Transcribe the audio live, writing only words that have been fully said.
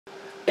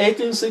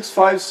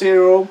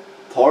18650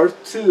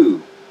 Part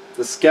 2.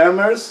 The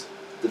scammers,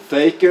 the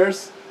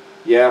fakers.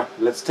 Yeah,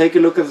 let's take a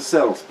look at the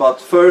cells. But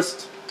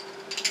first,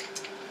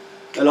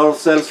 a lot of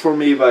cells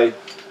from eBay.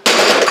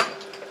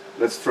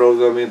 Let's throw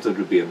them into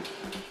the bin.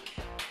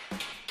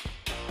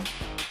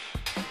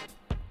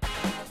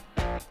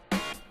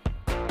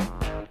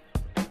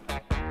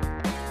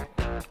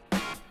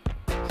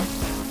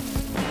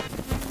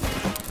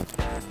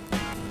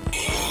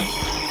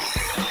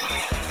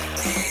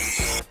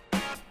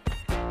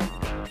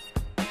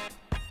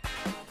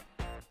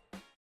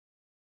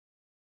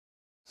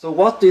 So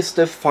what is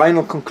the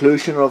final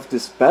conclusion of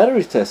this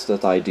battery test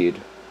that I did?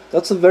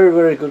 That's a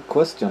very good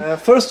question.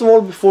 First of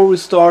all, before we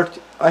start,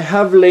 I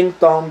have linked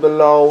down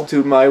below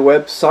to my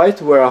website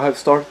where I have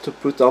started to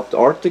put up the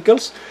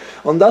articles.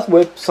 On that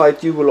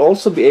website you will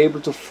also be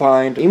able to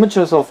find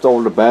images of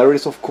all the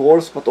batteries, of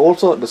course, but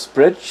also the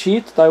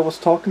spreadsheet that I was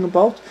talking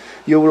about.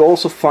 You will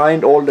also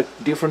find all the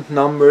different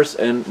numbers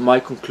and my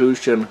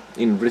conclusion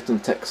in written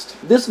text.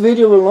 This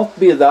video will not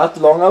be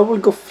that long. I will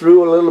go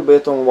through a little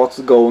bit on what's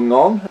going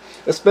on,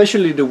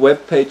 especially the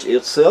web page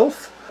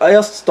itself. I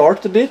just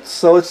started it,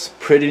 so it's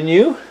pretty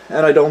new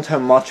and I don't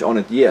have much on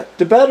it yet.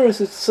 The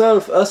batteries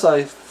itself, as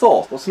I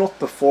thought, was not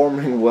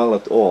performing well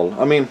at all.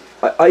 I mean,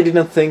 I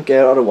didn't think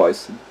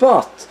otherwise.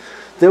 But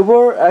there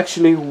were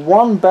actually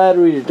one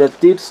battery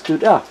that did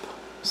stood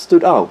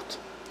out.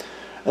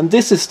 And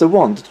this is the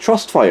one, the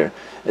Trustfire.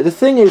 The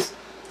thing is,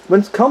 when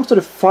it comes to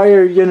the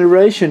fire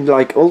generation,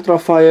 like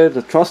Ultrafire,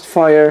 the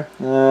Trustfire,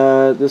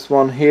 this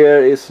one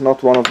here is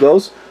not one of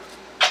those.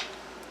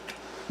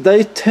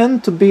 They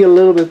tend to be a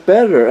little bit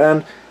better,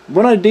 and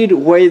when I did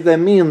weigh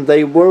them in,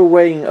 they were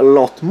weighing a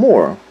lot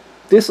more.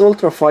 This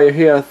Ultrafire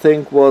here I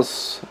think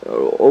was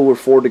over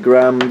 40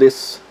 grams,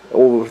 this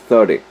over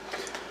 30.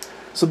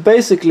 So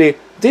basically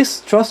this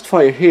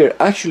Trustfire here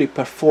actually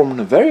performed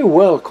very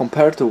well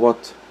compared to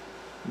what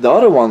the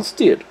other ones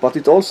did, but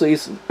it also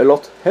is a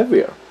lot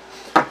heavier.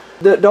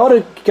 The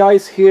other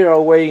guys here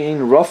are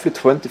weighing roughly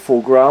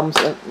 24 grams,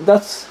 and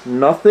that's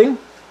nothing.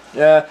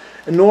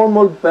 A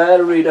normal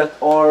battery that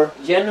are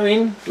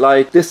genuine,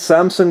 like this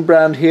Samsung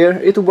brand here,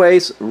 it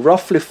weighs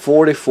roughly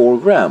 44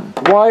 grams.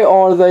 Why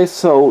are they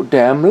so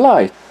damn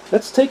light?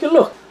 Let's take a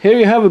look. Here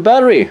you have a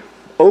battery,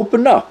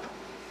 opened up.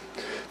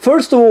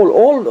 First of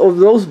all of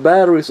those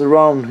batteries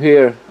around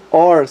here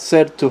are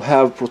said to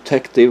have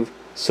protective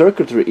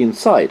circuitry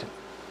inside.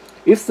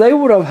 If they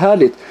would have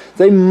had it,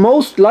 they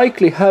most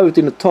likely have it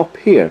in the top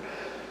here.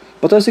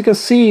 But as you can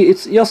see,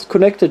 it's just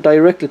connected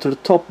directly to the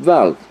top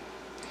valve.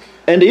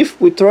 And if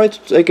we try to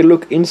take a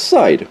look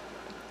inside,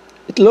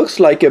 it looks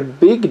like a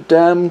big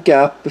damn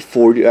gap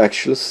before you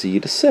actually see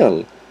the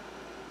cell.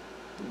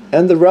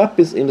 And the wrap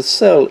in the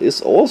cell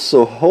is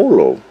also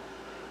hollow.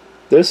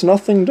 There's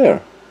nothing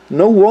there.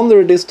 No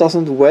wonder this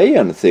doesn't weigh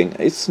anything.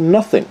 It's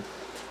nothing.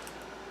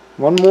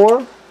 One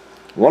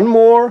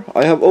more.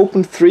 I have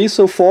opened 3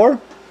 so far.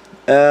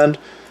 And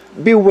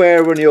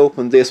beware when you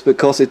open this,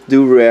 because it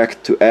do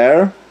react to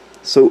air.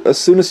 So as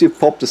soon as you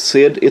pop the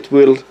SID, it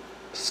will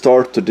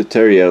start to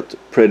deteriorate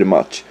pretty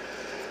much.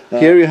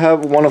 Here you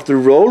have one of the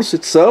rolls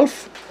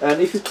itself, and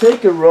if you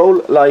take a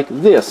roll like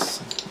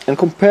this and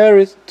compare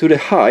it to the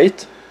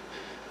height,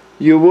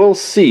 you will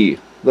see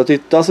that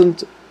it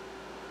doesn't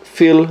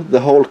fill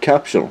the whole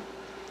capsule.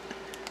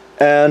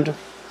 And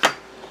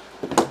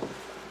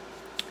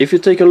if you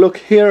take a look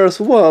here as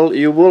well,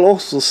 you will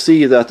also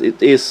see that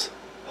it is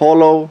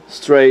hollow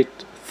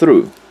straight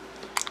through.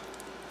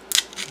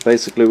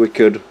 Basically we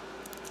could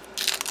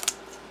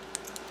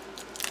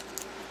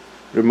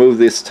remove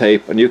this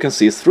tape and you can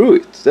see through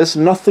it. There's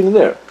nothing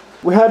there.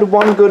 We had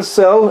one good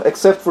cell,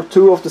 except for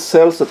 2 of the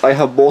cells that I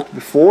have bought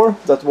before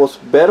that was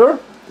better.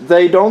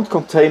 They don't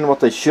contain what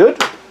they should.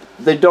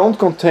 They don't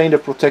contain the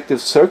protective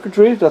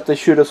circuitry that they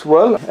should as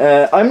well.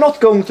 I'm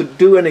not going to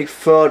do any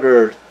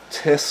further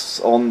tests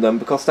on them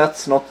because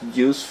that's not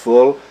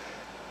useful.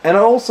 And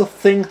I also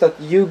think that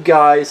you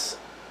guys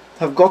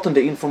have gotten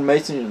the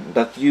information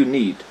that you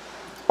need.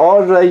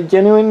 Are they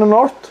genuine or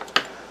not?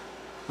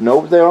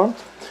 No, they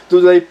aren't.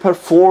 Do they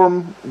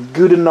perform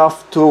good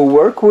enough to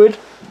work with?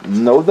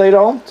 No, they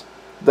don't.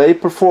 They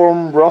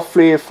perform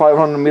roughly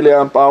 500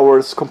 milliamp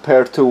hours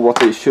compared to what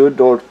they should,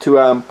 or 2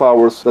 amp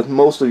hours that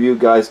most of you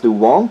guys do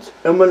want.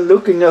 And when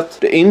looking at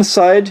the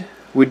inside,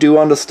 we do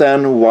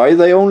understand why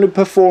they only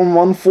perform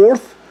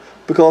 1/4,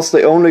 because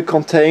they only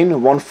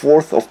contain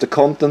 1/4 of the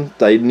content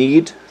they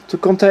need to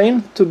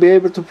contain to be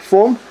able to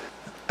perform.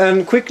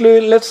 And quickly,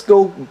 let's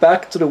go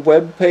back to the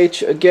web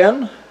page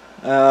again.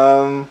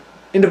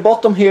 In the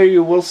bottom here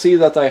you will see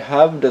that I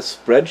have the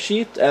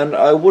spreadsheet, and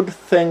I would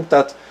think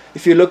that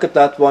if you look at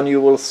that one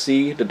you will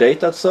see the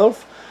data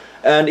itself.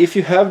 And if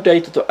you have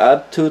data to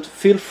add to it,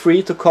 feel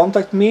free to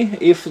contact me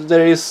if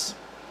there is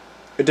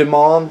a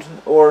demand,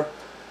 or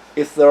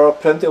if there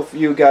are plenty of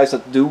you guys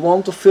that do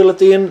want to fill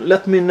it in.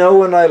 Let me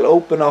know and I'll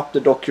open up the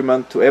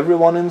document to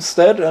everyone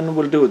instead, and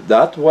we'll do it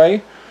that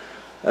way.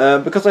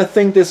 because I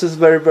think this is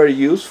very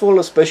useful,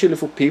 especially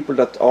for people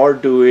that are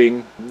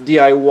doing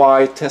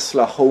DIY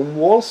Tesla home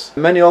walls.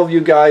 Many of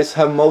you guys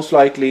have most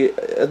likely,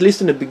 at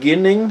least in the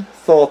beginning,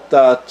 thought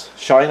that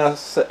China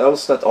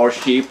cells that are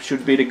cheap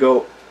should be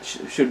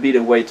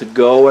the way to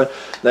go, and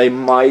they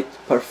might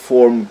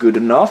perform good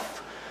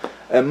enough.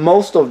 And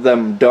most of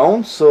them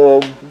don't,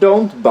 so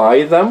don't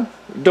buy them.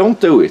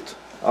 Don't do it.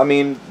 I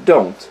mean,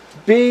 don't.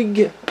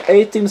 Big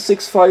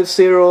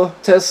 18650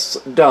 tests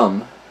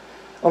done.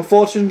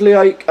 Unfortunately,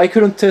 I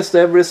couldn't test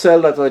every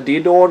cell that I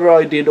did order.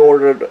 I did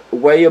order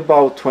way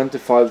about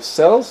 25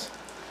 cells.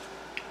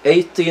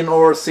 18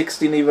 or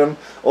 16 even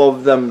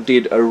of them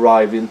did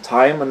arrive in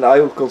time, and I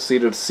would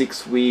consider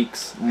 6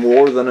 weeks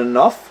more than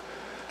enough.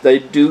 They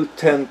do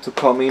tend to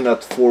come in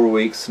at 4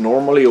 weeks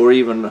normally, or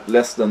even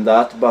less than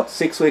that, but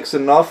 6 weeks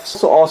enough.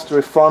 So asked a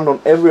refund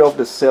on every of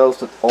the cells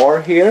that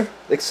are here,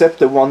 except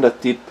the one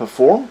that did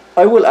perform.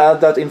 I will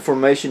add that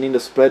information in the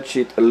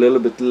spreadsheet a little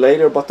bit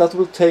later, but that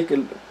will take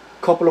a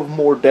couple of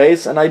more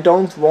days, and I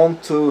don't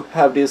want to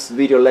have this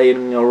video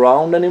laying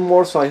around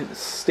anymore, so I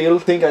still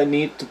think I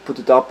need to put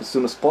it up as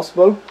soon as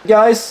possible.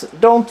 Guys,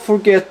 don't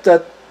forget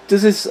that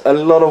this is a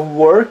lot of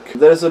work.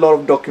 There's a lot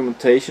of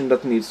documentation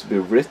that needs to be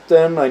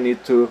written. I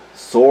need to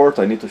sort,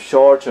 I need to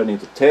charge, I need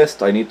to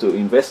test, I need to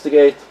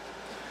investigate.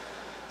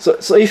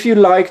 So if you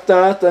like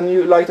that and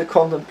you like the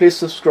content, please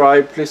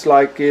subscribe, please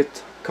like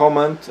it,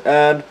 comment.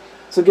 And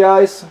so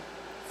guys,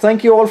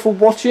 thank you all for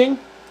watching,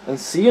 and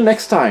see you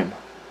next time.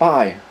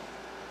 Bye.